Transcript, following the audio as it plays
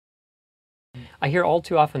I hear all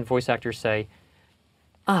too often voice actors say,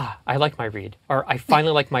 I like my read, or I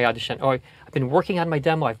finally like my audition, or I've been working on my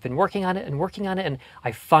demo, I've been working on it, and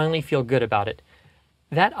I finally feel good about it.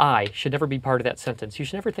 That I should never be part of that sentence. You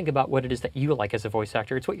should never think about what it is that you like as a voice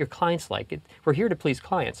actor. It's what your clients like. We're here to please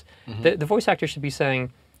clients. The voice actor should be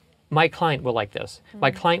saying, my client will like this.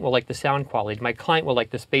 My client will like the sound quality. My client will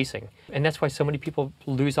like the spacing. And that's why so many people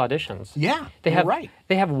lose auditions. Yeah, you're right.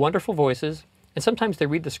 They have wonderful voices, and sometimes they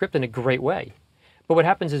read the script in a great way. But what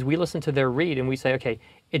happens is we listen to their read and we say, okay,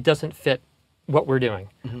 it doesn't fit what we're doing.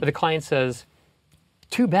 But the client says,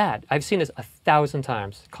 too bad. I've seen this 1,000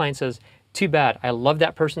 times. The client says, too bad. I love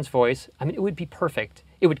that person's voice. I mean, it would be perfect.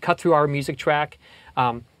 It would cut through our music track.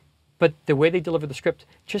 But the way they deliver the script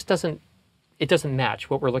just doesn't match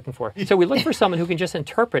what we're looking for. So we look for someone who can just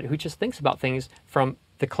interpret, who just thinks about things from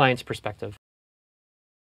the client's perspective.